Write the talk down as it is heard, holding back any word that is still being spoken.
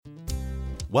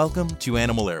Welcome to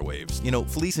Animal Airwaves.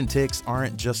 Fleas and ticks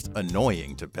aren't just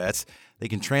annoying to pets. They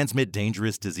can transmit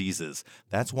dangerous diseases.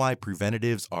 That's why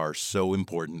preventatives are so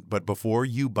important. But before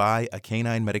you buy a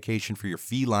canine medication for your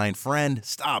feline friend,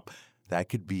 stop. That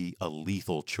could be a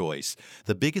lethal choice.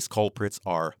 The biggest culprits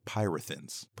are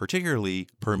pyrethrins, particularly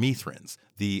permethrins,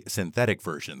 the synthetic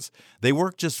versions. They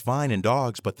work just fine in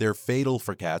dogs, but they're fatal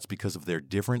for cats because of their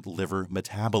different liver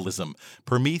metabolism.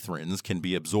 Permethrins can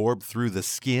be absorbed through the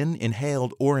skin,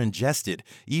 inhaled, or ingested,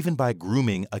 even by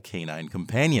grooming a canine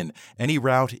companion. Any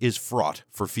route is fraught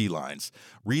for felines.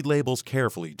 Read labels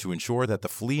carefully to ensure that the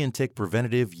flea and tick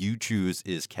preventative you choose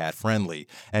is cat-friendly.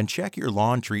 And check your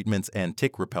lawn treatments and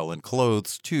tick-repellent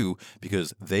clothes, too,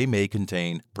 because they may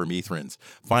contain permethrins.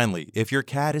 Finally, if your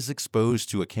cat is exposed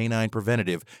to a canine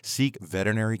preventative, seek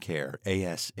veterinary care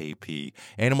ASAP.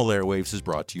 Animal Airwaves is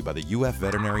brought to you by the UF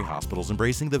Veterinary Hospitals,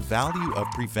 embracing the value of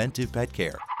preventive pet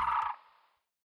care.